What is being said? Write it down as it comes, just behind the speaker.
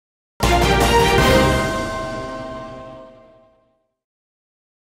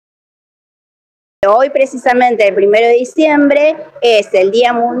Bueno, hoy precisamente el 1 de diciembre es el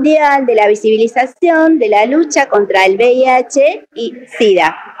Día Mundial de la Visibilización de la Lucha contra el VIH y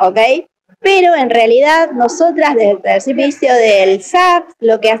SIDA, ¿ok? Pero en realidad nosotras desde el servicio del SAPS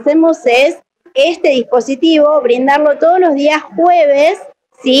lo que hacemos es este dispositivo, brindarlo todos los días jueves,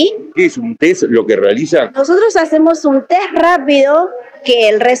 ¿sí? ¿Qué es un test lo que realiza? Nosotros hacemos un test rápido que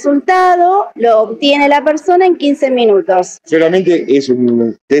el resultado lo obtiene la persona en 15 minutos. ¿Solamente es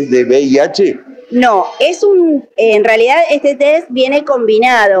un test de VIH? No, en realidad este test viene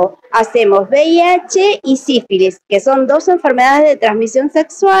combinado. Hacemos VIH y sífilis, que son 2 enfermedades de transmisión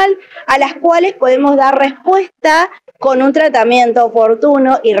sexual a las cuales podemos dar respuesta con un tratamiento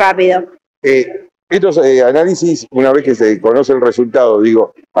oportuno y rápido. Estos análisis, una vez que se conoce el resultado,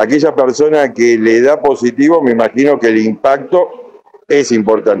 digo, aquella persona que le da positivo, me imagino que el impacto es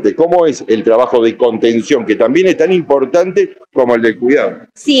importante. ¿Cómo es el trabajo de contención, que también es tan importante como el del cuidado?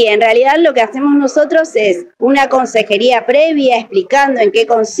 Sí, en realidad lo que hacemos nosotros es una consejería previa explicando en qué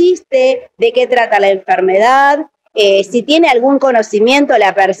consiste, de qué trata la enfermedad, si tiene algún conocimiento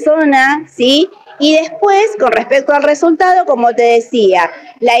la persona, ¿sí? Y después, con respecto al resultado, como te decía,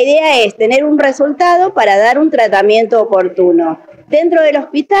 la idea es tener un resultado para dar un tratamiento oportuno. Dentro del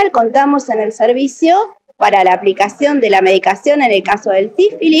hospital contamos en el servicio para la aplicación de la medicación en el caso del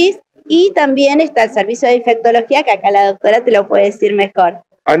sífilis y también está el servicio de infectología, que acá la doctora te lo puede decir mejor.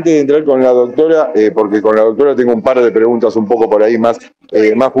 Antes de entrar con la doctora, porque con la doctora tengo un par de preguntas un poco por ahí más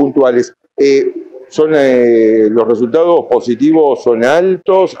puntuales. ¿Los resultados positivos son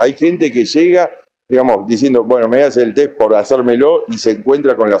altos? ¿Hay gente que llega, digamos, diciendo, bueno, me hace el test por hacérmelo y se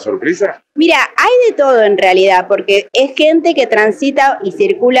encuentra con la sorpresa? Mira, hay de todo en realidad, porque es gente que transita y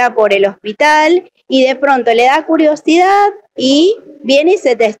circula por el hospital y de pronto le da curiosidad y viene y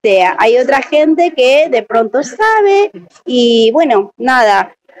se testea. Hay otra gente que de pronto sabe y bueno,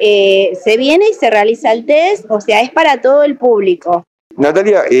 nada, se viene y se realiza el test, o sea, es para todo el público.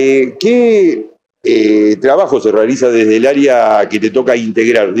 Natalia, ¿qué trabajo se realiza desde el área que te toca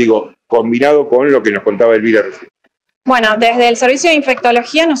integrar? Digo, combinado con lo que nos contaba Elvira recién. Bueno, desde el servicio de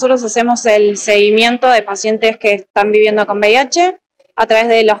infectología nosotros hacemos el seguimiento de pacientes que están viviendo con VIH a través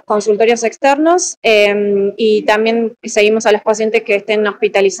de los consultorios externos y también seguimos a los pacientes que estén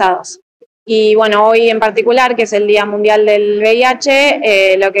hospitalizados. Y bueno, hoy en particular, que es el Día Mundial del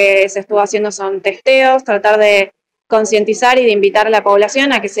VIH, lo que se estuvo haciendo son testeos, tratar de concientizar y de invitar a la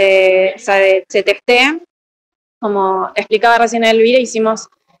población a que se testee. Como explicaba recién Elvira, estuvimos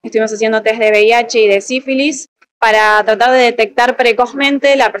haciendo test de VIH y de sífilis para tratar de detectar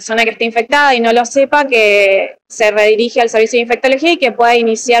precozmente la persona que esté infectada y no lo sepa, que se redirige al servicio de infectología y que pueda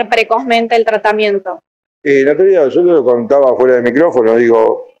iniciar precozmente el tratamiento. Natalia, yo te lo contaba fuera de micrófono,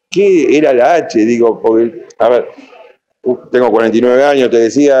 digo, ¿qué era la H? Digo, porque, a ver, tengo 49 años, te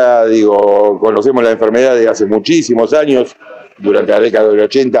decía, digo, conocemos la enfermedad de hace muchísimos años, durante la década del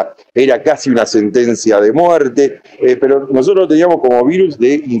 80 era casi una sentencia de muerte, pero nosotros teníamos como virus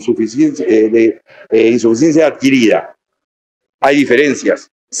de insuficiencia adquirida. ¿Hay diferencias?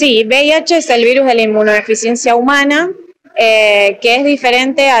 Sí, VIH es el virus de la inmunodeficiencia humana, que es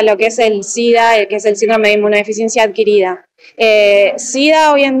diferente a lo que es el SIDA, que es el síndrome de inmunodeficiencia adquirida.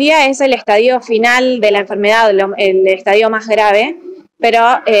 SIDA hoy en día es el estadio final de la enfermedad, el estadio más grave, pero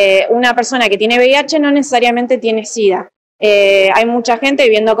una persona que tiene VIH no necesariamente tiene SIDA. Hay mucha gente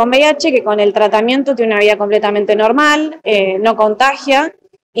viviendo con VIH que con el tratamiento tiene una vida completamente normal, no contagia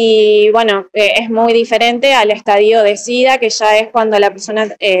y bueno, es muy diferente al estadio de SIDA, que ya es cuando la persona,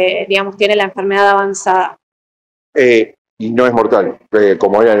 digamos, tiene la enfermedad avanzada. Y no es mortal,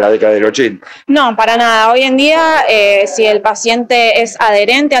 como era en la década del 80. No, para nada. Hoy en día, si el paciente es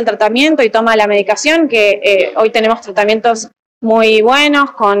adherente al tratamiento y toma la medicación, que hoy tenemos tratamientos muy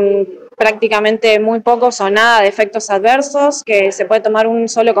buenos, con prácticamente muy pocos o nada de efectos adversos, que se puede tomar un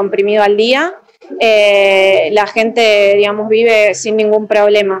solo comprimido al día, la gente, digamos, vive sin ningún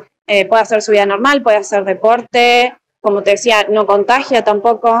problema. Puede hacer su vida normal, puede hacer deporte, como te decía, no contagia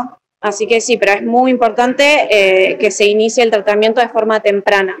tampoco. Así que sí, pero es muy importante que se inicie el tratamiento de forma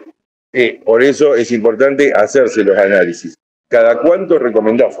temprana. Por eso es importante hacerse los análisis. ¿Cada cuánto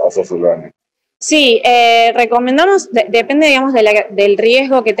recomendás hacerse los análisis? Sí, recomendamos, depende, digamos, del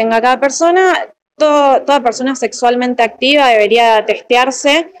riesgo que tenga cada persona. Toda persona sexualmente activa debería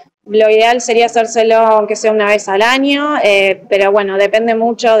testearse. Lo ideal sería hacérselo aunque sea una vez al año, pero bueno, depende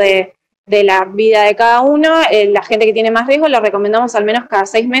mucho de la vida de cada uno. La gente que tiene más riesgo lo recomendamos al menos cada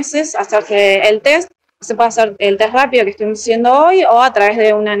 6 meses hacerse el test, se puede hacer el test rápido que estuvimos haciendo hoy o a través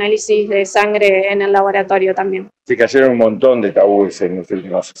de un análisis de sangre en el laboratorio también. Se cayeron un montón de tabúes en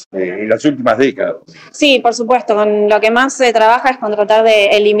las últimas décadas. Sí, por supuesto, con lo que más se trabaja es con tratar de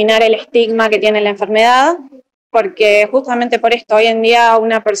eliminar el estigma que tiene la enfermedad, porque justamente por esto, hoy en día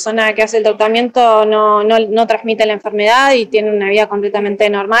una persona que hace el tratamiento no transmite la enfermedad y tiene una vida completamente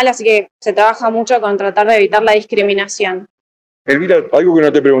normal, así que se trabaja mucho con tratar de evitar la discriminación. Elvira, algo que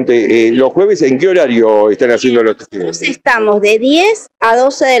no te pregunté, ¿los jueves en qué horario están haciendo los testeos? Estamos de 10 a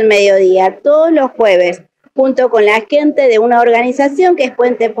 12 del mediodía, todos los jueves, junto con la gente de una organización que es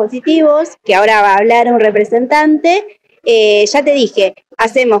Puentes Positivos, que ahora va a hablar un representante. Ya te dije,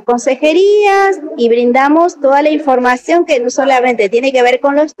 hacemos consejerías y brindamos toda la información que no solamente tiene que ver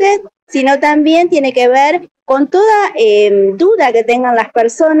con los test, sino también tiene que ver con toda duda que tengan las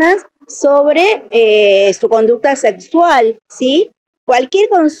personas sobre su conducta sexual, ¿sí? Cualquier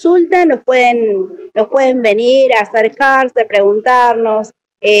consulta nos pueden venir a acercarse, preguntarnos.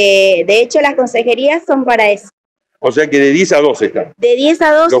 De hecho, las consejerías son para eso. O sea que de 10 a 12 están. De 10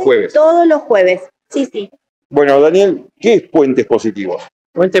 a 12 los jueves. Todos los jueves, sí, sí. Bueno, Daniel, ¿qué es Puentes Positivos?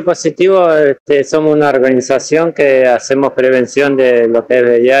 Puentes Positivos somos una organización que hacemos prevención de lo que es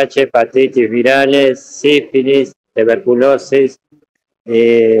VIH, hepatitis virales, sífilis, tuberculosis.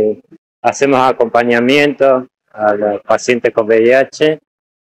 Hacemos acompañamiento a los pacientes con VIH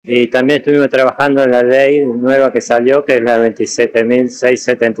y también estuvimos trabajando en la ley nueva que salió, que es la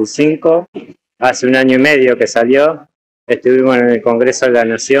 27.675. Hace 1 año y medio que salió. Estuvimos en el Congreso de la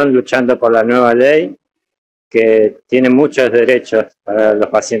Nación luchando por la nueva ley, que tiene muchos derechos para los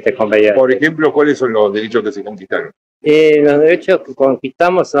pacientes con VIH. Por ejemplo, ¿cuáles son los derechos que se conquistaron? Los derechos que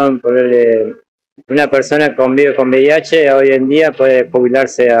conquistamos son, una persona que convive con VIH hoy en día puede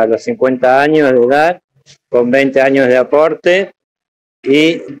jubilarse a los 50 años de edad, con 20 años de aporte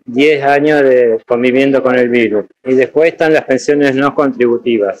y 10 años de conviviendo con el virus. Y después están las pensiones no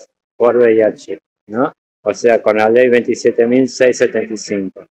contributivas por VIH, ¿no? O sea, con la ley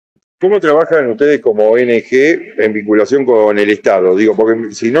 27.675. ¿Cómo trabajan ustedes como ONG en vinculación con el Estado? Digo,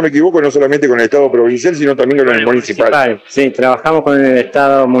 porque si no me equivoco, no solamente con el Estado provincial, sino también con el municipal. Sí, trabajamos con el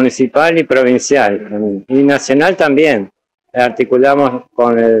Estado municipal y provincial, y nacional también. Articulamos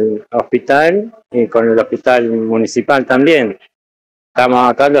con el hospital y con el hospital municipal también. Estamos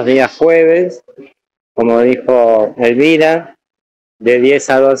acá los días jueves, como dijo Elvira, de 10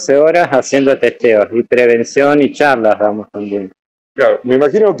 a 12 horas haciendo testeos y prevención y charlas damos también. Claro, me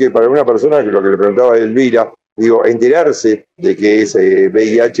imagino que para una persona, que lo que le preguntaba a Elvira, digo, enterarse de que es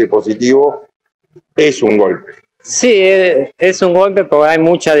VIH positivo es un golpe. Sí, es un golpe porque hay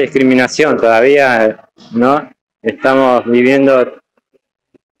mucha discriminación todavía, ¿no? Estamos viviendo,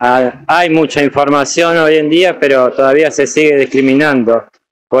 hay mucha información hoy en día, pero todavía se sigue discriminando.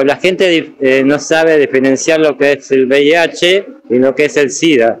 Porque la gente no sabe diferenciar lo que es el VIH y lo que es el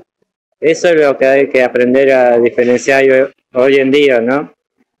SIDA. Eso es lo que hay que aprender a diferenciar hoy en día, ¿no?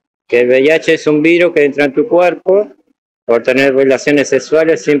 Que el VIH es un virus que entra en tu cuerpo por tener relaciones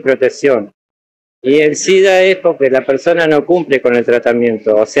sexuales sin protección. Y el SIDA es porque la persona no cumple con el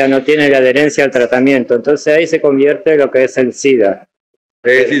tratamiento, o sea, no tiene la adherencia al tratamiento. Entonces ahí se convierte en lo que es el SIDA.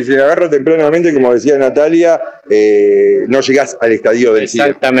 Si se agarra tempranamente, como decía Natalia, no llegás al estadio del SIDA.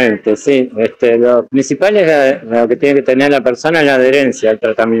 Exactamente, sí. Lo principal es lo que tiene que tener la persona es la adherencia al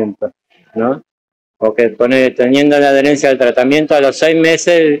tratamiento, ¿no? Porque teniendo la adherencia al tratamiento, a los 6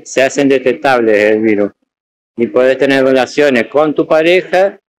 meses se hacen detectables el virus. Y podés tener relaciones con tu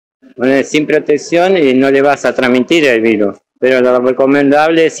pareja sin protección y no le vas a transmitir el virus. Pero lo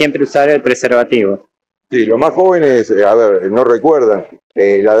recomendable es siempre usar el preservativo. Sí, los más jóvenes, a ver, no recuerdan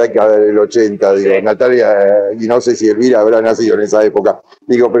la década del 80, digo, sí. Natalia, y no sé si Elvira habrá nacido en esa época,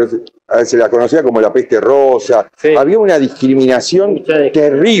 digo, pero se la conocía como la peste rosa. Sí. Había una discriminación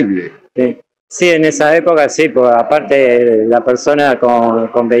terrible. Sí. Sí, en esa época sí, porque aparte la persona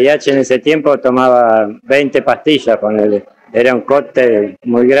con VIH en ese tiempo tomaba 20 pastillas con él. Era un cóctel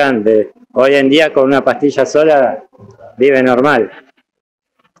muy grande. Hoy en día con una pastilla sola vive normal.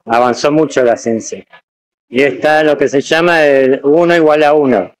 Avanzó mucho la ciencia. Y está lo que se llama el 1 igual a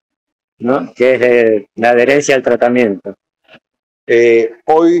 1, ¿no? Que es la adherencia al tratamiento.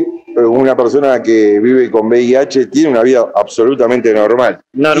 Hoy una persona que vive con VIH tiene una vida absolutamente normal.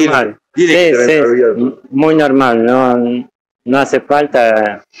 Normal. Tiene sí, muy normal, no hace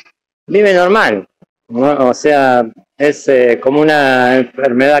falta, vive normal, ¿no? O sea, es como una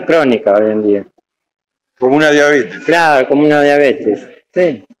enfermedad crónica hoy en día. Como una diabetes. Claro, como una diabetes,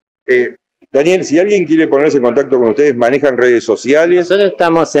 sí. Daniel, si alguien quiere ponerse en contacto con ustedes, ¿manejan redes sociales? Nosotros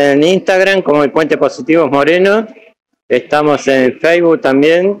estamos en Instagram como el Puentes Positivos Moreno, estamos en Facebook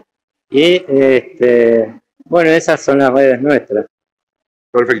también, Y bueno, esas son las redes nuestras.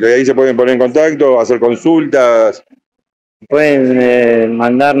 Perfecto, y ahí se pueden poner en contacto, hacer consultas. Pueden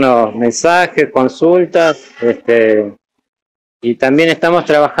mandarnos mensajes, consultas, y también estamos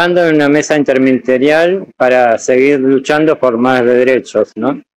trabajando en una mesa interministerial para seguir luchando por más derechos,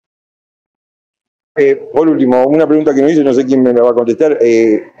 ¿no? Por último, una pregunta que me hice, no sé quién me la va a contestar.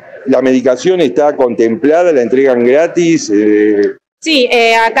 ¿La medicación está contemplada? ¿La entregan gratis? Sí,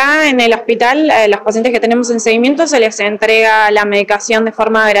 acá en el hospital, los pacientes que tenemos en seguimiento se les entrega la medicación de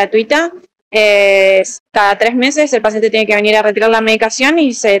forma gratuita. Cada 3 meses el paciente tiene que venir a retirar la medicación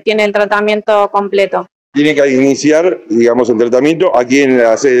y se tiene el tratamiento completo. Tiene que iniciar, digamos, el tratamiento aquí en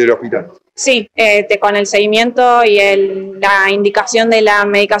la sede del hospital. Sí, con el seguimiento y la indicación de la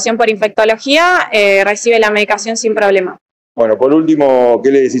medicación por infectología, recibe la medicación sin problema. Bueno, por último,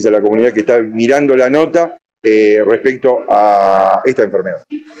 ¿qué le decís a la comunidad que está mirando la nota respecto a esta enfermedad?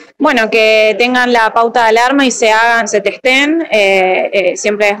 Bueno, que tengan la pauta de alarma y se testeen.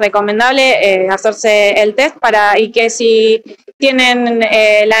 Siempre es recomendable hacerse el test y que si tienen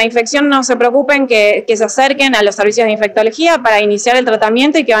la infección no se preocupen, que se acerquen a los servicios de infectología para iniciar el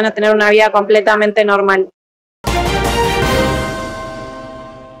tratamiento y que van a tener una vida completamente normal.